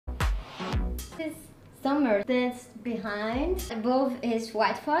This summer that's behind. Above is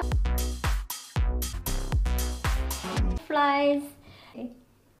white fox. Flies.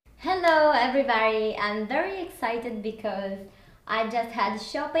 Hello everybody, I'm very excited because I just had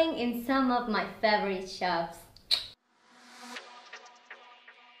shopping in some of my favorite shops.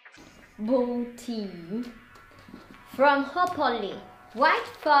 Bikini from Hopoli,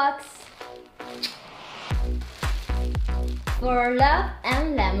 white fox for love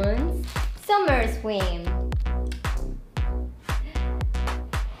and lemons, summer swim.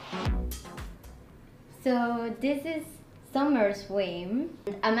 So this is summer swim.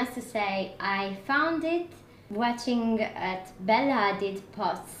 I must say I found it watching at Bella Hadid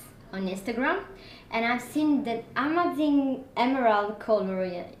posts on Instagram, and I've seen that amazing emerald color.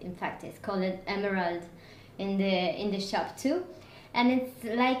 In fact, it's called emerald in the shop too, and it's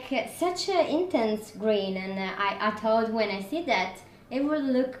like such an intense green. And I thought when I see that it would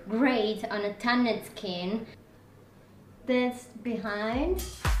look great on a tanned skin. That's behind.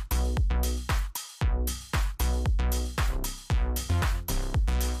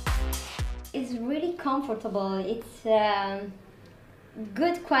 It's really comfortable. It's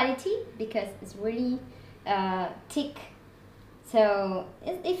good quality because it's really thick, so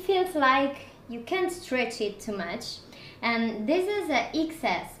it feels like you can't stretch it too much. And this is a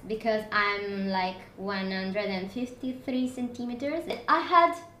XS because I'm like 153 centimeters. I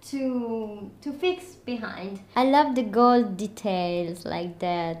had to fix behind. I love the gold details like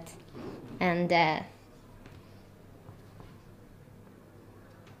that, and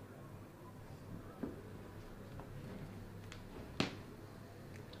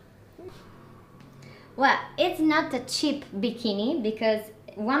well, it's not a cheap bikini because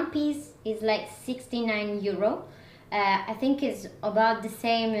one piece is like 69 euro. I think it's about the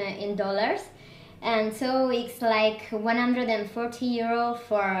same in dollars, and so it's like 140 euro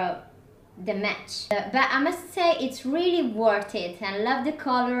for the match. But I must say it's really worth it. I love the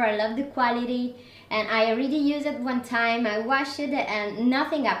color, I love the quality, and I already used it one time. I washed it and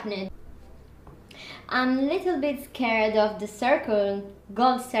nothing happened. I'm a little bit scared of the circle,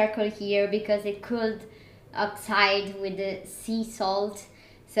 gold circle here, because it could oxide with the sea salt,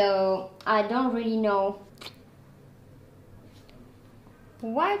 so I don't really know.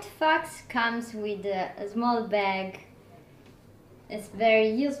 White fox comes with a small bag. It's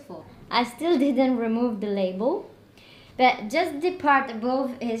very useful. I still didn't remove the label, but just the part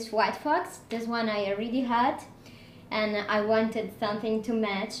above is white fox. This one I already had, and I wanted something to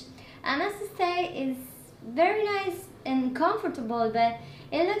match. I must say it's very nice and comfortable, but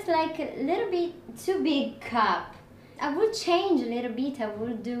it looks like a little bit too big cup. I would change a little bit. I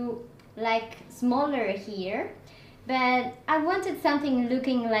would do like smaller here, but I wanted something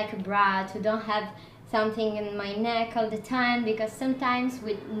looking like a bra to don't have something in my neck all the time, because sometimes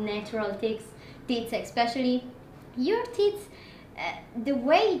with natural teeth especially, your teeth, the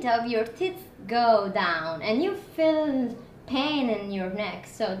weight of your teeth go down and you feel pain in your neck.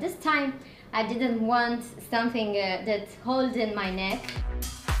 So this time I didn't want something that holds in my neck.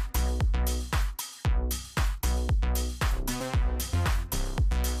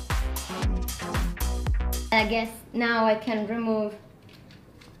 I guess now I can remove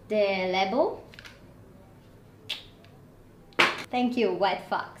the label. Thank you, white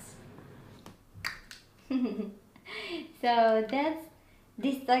fox. So that's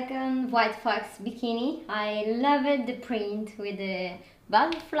the second white fox bikini. I love it, the print with the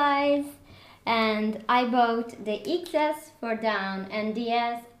butterflies, and I bought the XS for down and the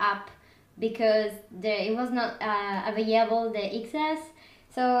S up because it was not available, the XS.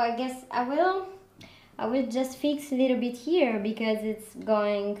 So I guess I will just fix a little bit here because it's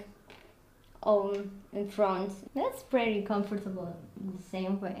going on in front. That's pretty comfortable in the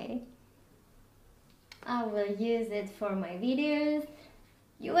same way. I will use it for my videos.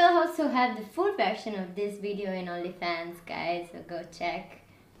 You will also have the full version of this video in OnlyFans, guys, so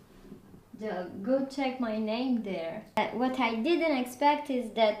go check my name there. What I didn't expect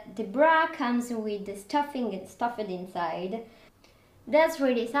is that the bra comes with the stuffing and stuffed inside. That's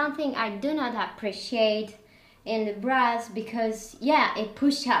really something I do not appreciate in the bras, because yeah, it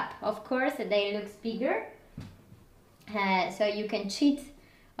push up. Of course, they look bigger, so you can cheat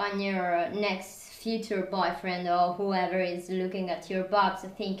on your next future boyfriend or whoever is looking at your boobs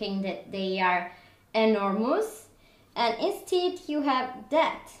thinking that they are enormous, and instead you have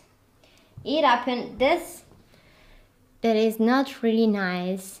that. It happened this. That is not really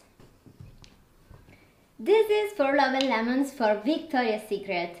nice. This is for Love and Lemons for Victoria's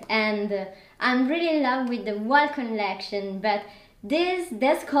Secret, and I'm really in love with the wall collection, but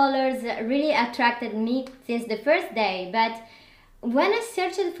these colors really attracted me since the first day. But when I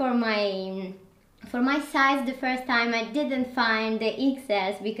searched for my For my size, the first time I didn't find the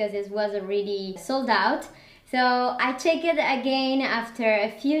XS because it was already sold out. So I checked it again after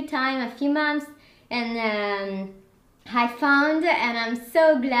a few months, and I found, and I'm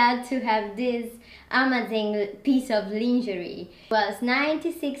so glad to have this amazing piece of lingerie. It was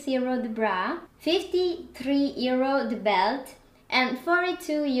 96 euro the bra, 53 euro the belt, and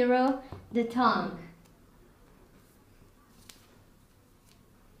 42 euro the tongue.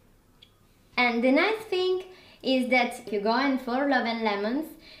 And the nice thing is that if you go in for Love and Lemons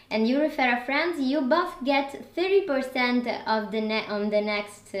and you refer a friend, you both get 30% of on the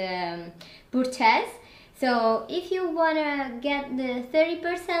next purchase. So if you wanna get the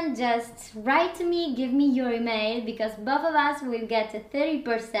 30%, just write to me, give me your email, because both of us will get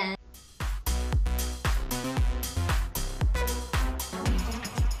 30%.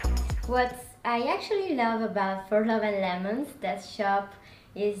 What I actually love about For Love and Lemons, that shop,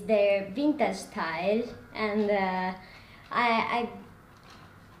 is their vintage style, and I've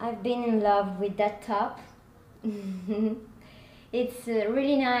been in love with that top. It's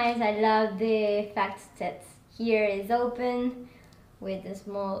really nice. I love the fact that here is open with a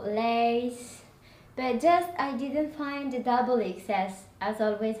small lace, but just I didn't find the double XS. As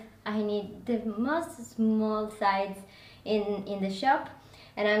always, I need the most small size in the shop,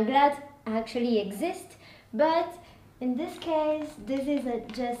 and I'm glad actually exist. But in this case, this is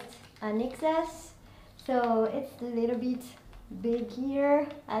just an XS, so it's a little bit big here,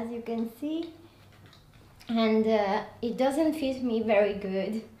 as you can see, and it doesn't fit me very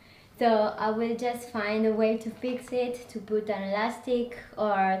good. So I will just find a way to fix it, to put an elastic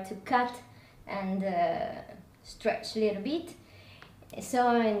or to cut and stretch a little bit,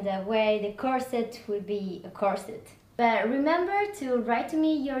 so in the way the corset will be a corset. But remember to write to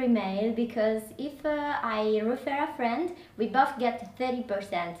me your email, because if I refer a friend, we both get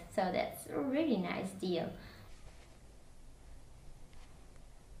 30%, so that's a really nice deal.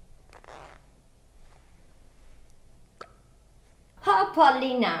 Oh,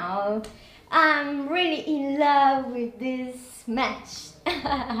 Polly, now I'm really in love with this match.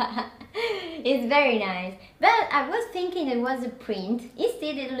 It's very nice, but I was thinking it was a print.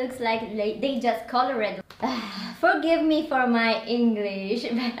 Instead, it looks like they just colored it. Forgive me for my English.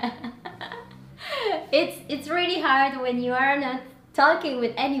 It's really hard when you are not talking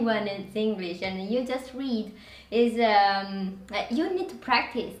with anyone in English and you just read. You need to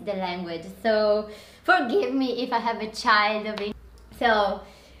practice the language. So forgive me if I have a child of English. So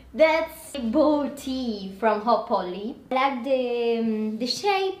that's bow tee from Hot Polly. I like the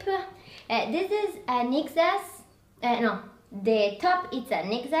shape. This is an XS. No, the top is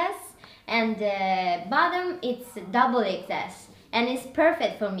an XS, and the bottom it's double XS, and it's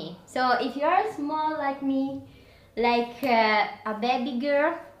perfect for me. So if you are small like me, like a baby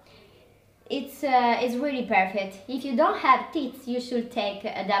girl, it's really perfect. If you don't have tits, you should take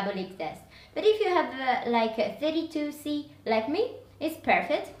a double XS. But if you have like a 32C like me, it's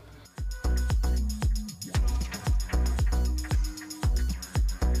perfect.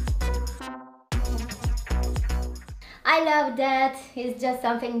 I love that. It's just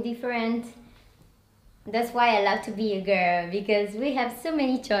something different. That's why I love to be a girl, because we have so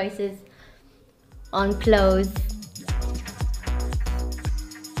many choices on clothes.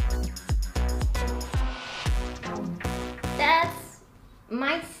 That's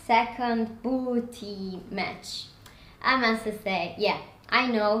my second booty match. I must say, yeah, I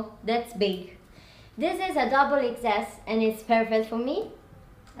know that's big. This is a double XS and it's perfect for me,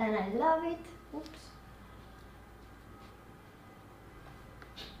 and I love it. Oops.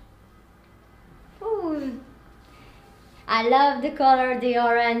 Ooh. I love the color, the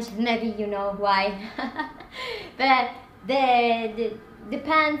orange, maybe you know why. But the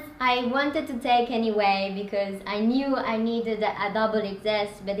pants I wanted to take anyway, because I knew I needed a double XS,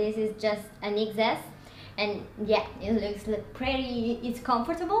 but this is just an XS. And yeah, it looks pretty, it's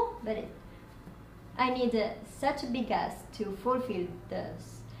comfortable, but I need such a big ass to fulfill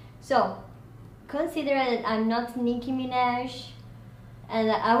this. So consider that I'm not Nicki Minaj,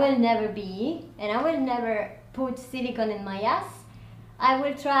 and I will never be, and I will never put silicone in my ass. I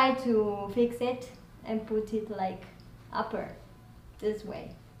will try to fix it and put it like upper, this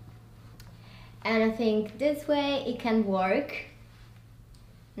way. And I think this way it can work,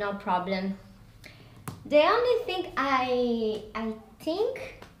 no problem. The only thing I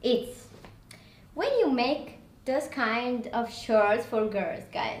think it's when you make those kind of shorts for girls,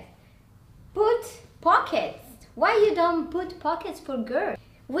 guys, put pockets. Why you don't put pockets for girls?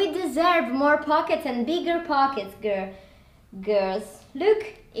 We deserve more pockets and bigger pockets, girls. Look,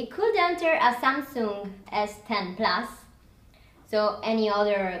 it could enter a Samsung S10 Plus. so any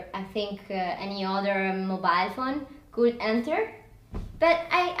other, I think any other mobile phone could enter, but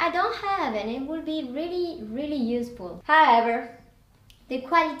I don't have, and it would be really useful. However, the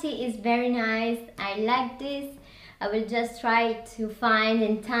quality is very nice. I like this. I will just try to find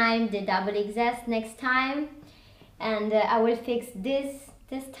in time the double XS next time, and I will fix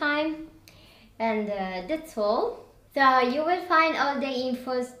this time, and that's all. So you will find all the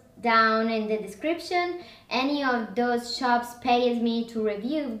infos down in the description. Any of those shops pays me to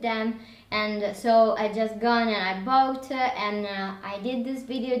review them, and so I just gone and I bought, and I did this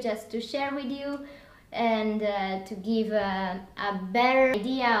video just to share with you and to give a better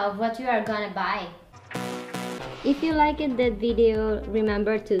idea of what you are gonna buy. If you liked that video,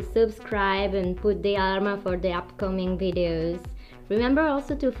 remember to subscribe and put the alarm for the upcoming videos. Remember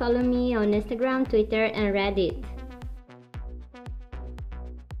also to follow me on Instagram, Twitter and Reddit.